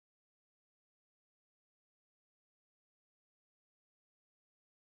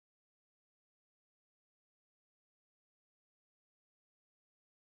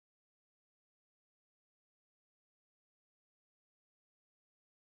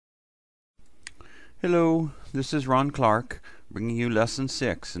Hello, this is Ron Clark, bringing you Lesson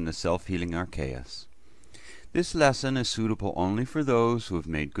 6 in the Self-Healing Archaeous. This lesson is suitable only for those who have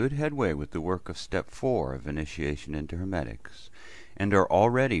made good headway with the work of Step 4 of Initiation into Hermetics, and are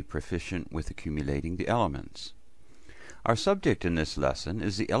already proficient with accumulating the elements. Our subject in this lesson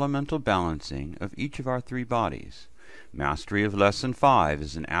is the elemental balancing of each of our three bodies. Mastery of Lesson 5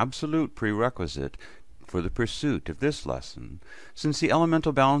 is an absolute prerequisite for the pursuit of this lesson, since the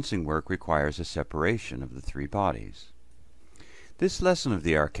elemental balancing work requires a separation of the three bodies. This lesson of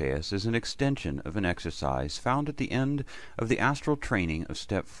the Archaeous is an extension of an exercise found at the end of the astral training of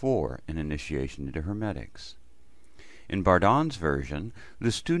Step 4 in Initiation into Hermetics. In Bardon's version,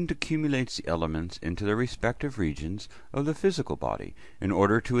 the student accumulates the elements into their respective regions of the physical body in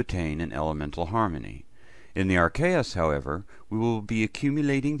order to attain an elemental harmony. In the Archaeous, however, we will be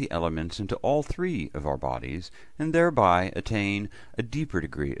accumulating the elements into all three of our bodies, and thereby attain a deeper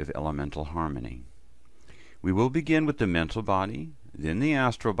degree of elemental harmony. We will begin with the mental body, then the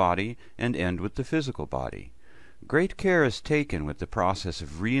astral body, and end with the physical body. Great care is taken with the process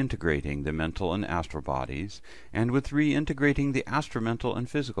of reintegrating the mental and astral bodies, and with reintegrating the astromental and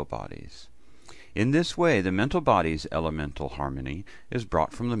physical bodies. In this way, the mental body's elemental harmony is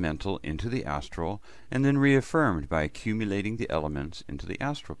brought from the mental into the astral, and then reaffirmed by accumulating the elements into the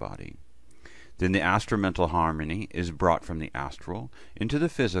astral body. Then the astromental harmony is brought from the astral into the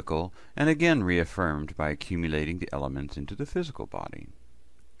physical, and again reaffirmed by accumulating the elements into the physical body.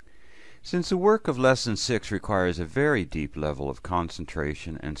 Since the work of Lesson 6 requires a very deep level of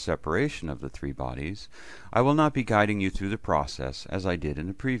concentration and separation of the three bodies, I will not be guiding you through the process as I did in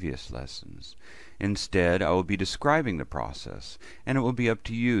the previous lessons. Instead, I will be describing the process, and it will be up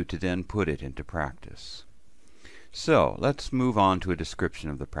to you to then put it into practice. So, let's move on to a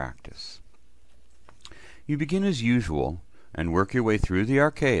description of the practice. You begin as usual, and work your way through the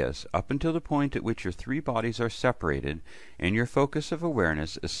Archaeous up until the point at which your three bodies are separated and your focus of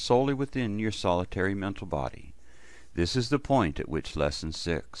awareness is solely within your solitary mental body. This is the point at which Lesson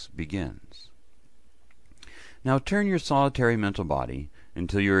 6 begins. Now turn your solitary mental body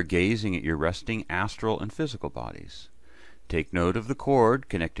until you are gazing at your resting astral and physical bodies. Take note of the cord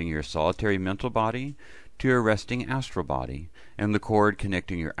connecting your solitary mental body to your resting astral body, and the cord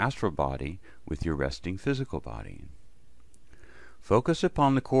connecting your astral body with your resting physical body. Focus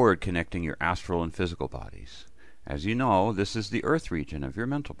upon the cord connecting your astral and physical bodies. As you know, this is the earth region of your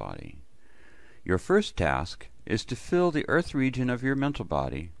mental body. Your first task is to fill the earth region of your mental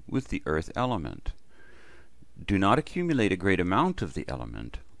body with the earth element. Do not accumulate a great amount of the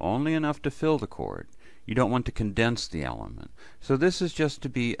element, only enough to fill the cord. You don't want to condense the element, so this is just to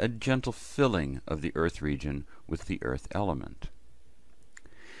be a gentle filling of the earth region with the earth element.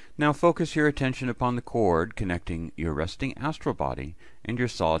 Now focus your attention upon the cord connecting your resting astral body and your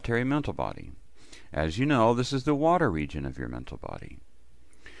solitary mental body. As you know, this is the water region of your mental body.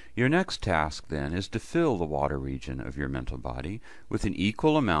 Your next task, then, is to fill the water region of your mental body with an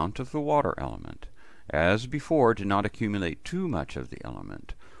equal amount of the water element. As before, do not accumulate too much of the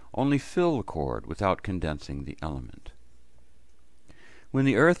element. Only fill the cord without condensing the element. When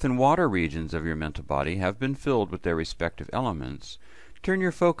the earth and water regions of your mental body have been filled with their respective elements, turn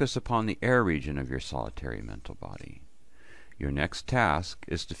your focus upon the air region of your solitary mental body. Your next task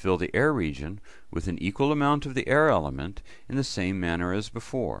is to fill the air region with an equal amount of the air element in the same manner as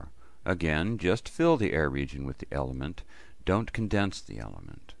before. Again, just fill the air region with the element. Don't condense the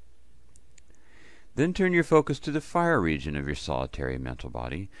element. Then turn your focus to the fire region of your solitary mental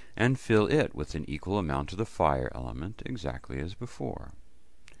body and fill it with an equal amount of the fire element exactly as before.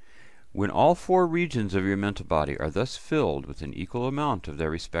 When all four regions of your mental body are thus filled with an equal amount of their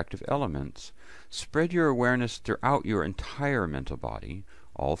respective elements, spread your awareness throughout your entire mental body,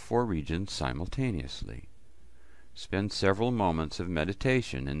 all four regions simultaneously. Spend several moments of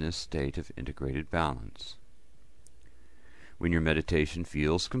meditation in this state of integrated balance. When your meditation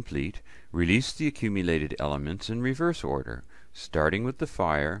feels complete, release the accumulated elements in reverse order, starting with the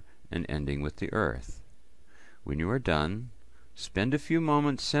fire and ending with the earth. When you are done, spend a few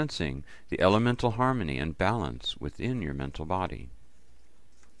moments sensing the elemental harmony and balance within your mental body.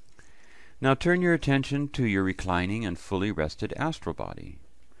 Now turn your attention to your reclining and fully rested astral body.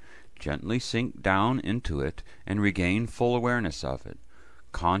 Gently sink down into it and regain full awareness of it.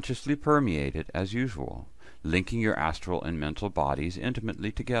 Consciously permeate it as usual, linking your astral and mental bodies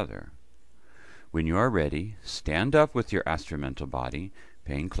intimately together. When you are ready, stand up with your astromental body,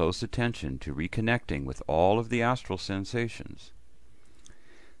 paying close attention to reconnecting with all of the astral sensations.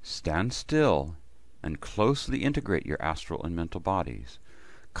 Stand still and closely integrate your astral and mental bodies.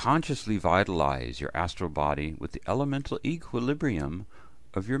 Consciously vitalize your astral body with the elemental equilibrium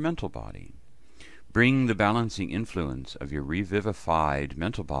of your mental body. Bring the balancing influence of your revivified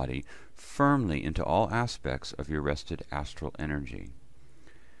mental body firmly into all aspects of your rested astral energy.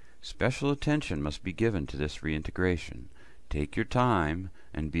 Special attention must be given to this reintegration. Take your time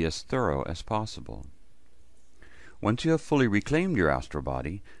and be as thorough as possible. Once you have fully reclaimed your astral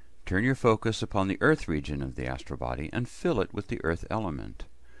body, turn your focus upon the earth region of the astral body and fill it with the earth element.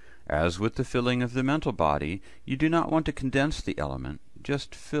 As with the filling of the mental body, you do not want to condense the element,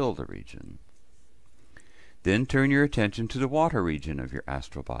 just fill the region. Then turn your attention to the water region of your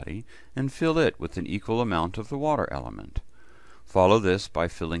astral body and fill it with an equal amount of the water element. Follow this by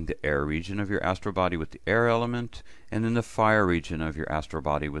filling the air region of your astral body with the air element, and then the fire region of your astral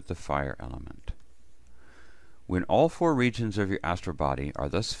body with the fire element. When all four regions of your astral body are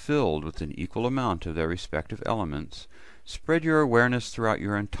thus filled with an equal amount of their respective elements, spread your awareness throughout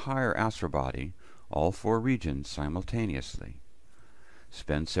your entire astral body, all four regions simultaneously.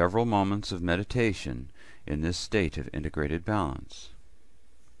 Spend several moments of meditation in this state of integrated balance.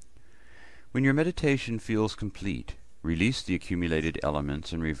 When your meditation feels complete, release the accumulated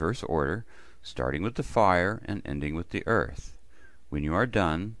elements in reverse order, starting with the fire and ending with the earth. When you are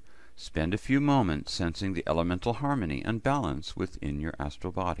done, spend a few moments sensing the elemental harmony and balance within your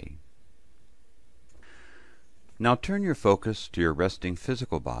astral body. Now turn your focus to your resting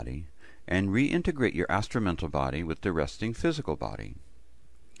physical body and reintegrate your astral-mental body with the resting physical body.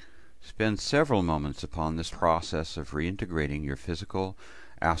 Spend several moments upon this process of reintegrating your physical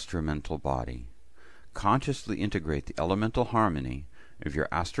astral-mental body. Consciously integrate the elemental harmony of your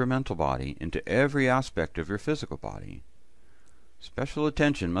astral-mental body into every aspect of your physical body. Special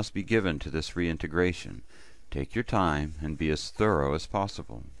attention must be given to this reintegration. Take your time and be as thorough as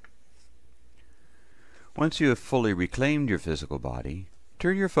possible. Once you have fully reclaimed your physical body,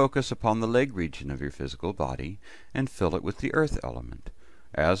 turn your focus upon the leg region of your physical body and fill it with the earth element.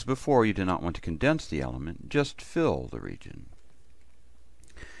 As before, you do not want to condense the element, just fill the region.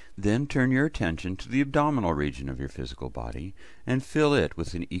 Then turn your attention to the abdominal region of your physical body and fill it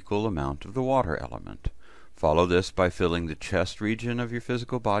with an equal amount of the water element. Follow this by filling the chest region of your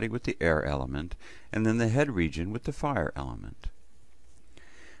physical body with the air element, and then the head region with the fire element.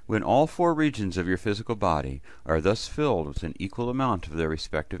 When all four regions of your physical body are thus filled with an equal amount of their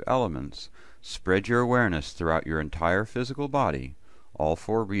respective elements, spread your awareness throughout your entire physical body, all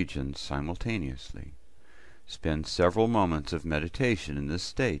four regions simultaneously. Spend several moments of meditation in this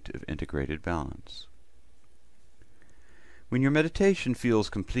state of integrated balance. When your meditation feels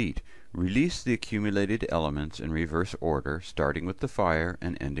complete, release the accumulated elements in reverse order, starting with the fire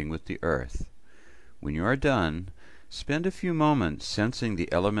and ending with the earth. When you are done, spend a few moments sensing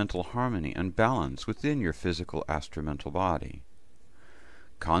the elemental harmony and balance within your physical astral-mental body.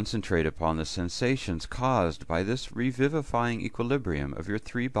 Concentrate upon the sensations caused by this revivifying equilibrium of your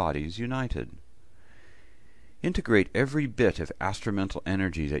three bodies united. Integrate every bit of astral-mental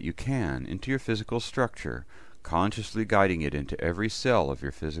energy that you can into your physical structure, consciously guiding it into every cell of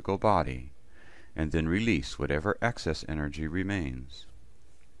your physical body, and then release whatever excess energy remains.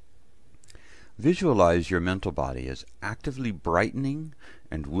 Visualize your mental body as actively brightening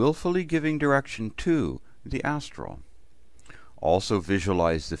and willfully giving direction to the astral. Also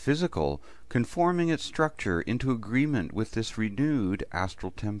visualize the physical conforming its structure into agreement with this renewed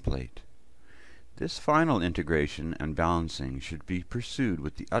astral template. This final integration and balancing should be pursued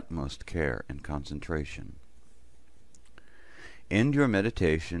with the utmost care and concentration. End your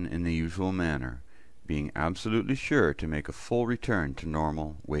meditation in the usual manner, being absolutely sure to make a full return to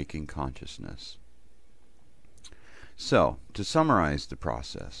normal waking consciousness. So, to summarize the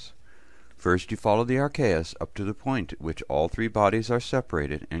process, first you follow the Archaeous up to the point at which all three bodies are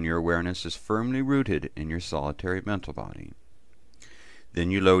separated and your awareness is firmly rooted in your solitary mental body. Then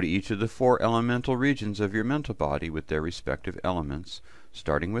you load each of the four elemental regions of your mental body with their respective elements,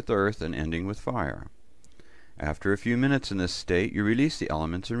 starting with earth and ending with fire. After a few minutes in this state, you release the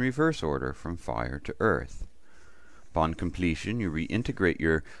elements in reverse order from fire to earth. Upon completion, you reintegrate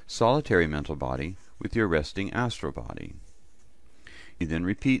your solitary mental body with your resting astral body. You then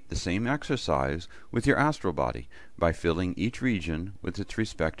repeat the same exercise with your astral body by filling each region with its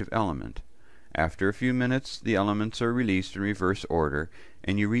respective element. After a few minutes, the elements are released in reverse order,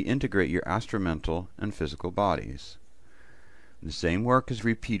 and you reintegrate your astral-mental and physical bodies. The same work is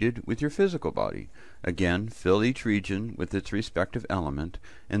repeated with your physical body. Again, fill each region with its respective element,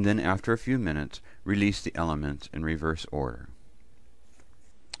 and then after a few minutes, release the elements in reverse order.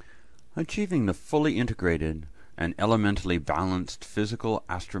 Achieving the fully integrated and elementally balanced physical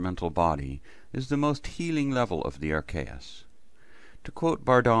astral-mental body is the most healing level of the Archaeous. To quote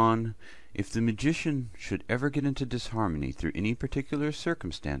Rawn, "If the magician should ever get into disharmony through any particular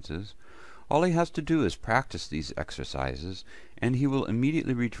circumstances, All he has to do is practice these exercises, and he will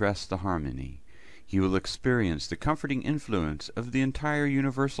immediately redress the harmony. He will experience the comforting influence of the entire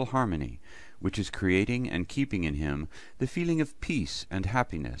universal harmony, which is creating and keeping in him the feeling of peace and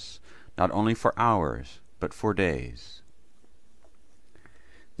happiness, not only for hours, but for days.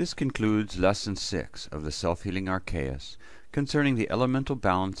 This concludes Lesson 6 of the Self-Healing Archaeous, concerning the elemental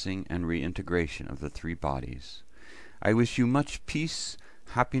balancing and reintegration of the three bodies. I wish you much peace,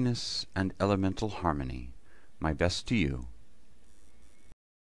 happiness, and elemental harmony. My best to you.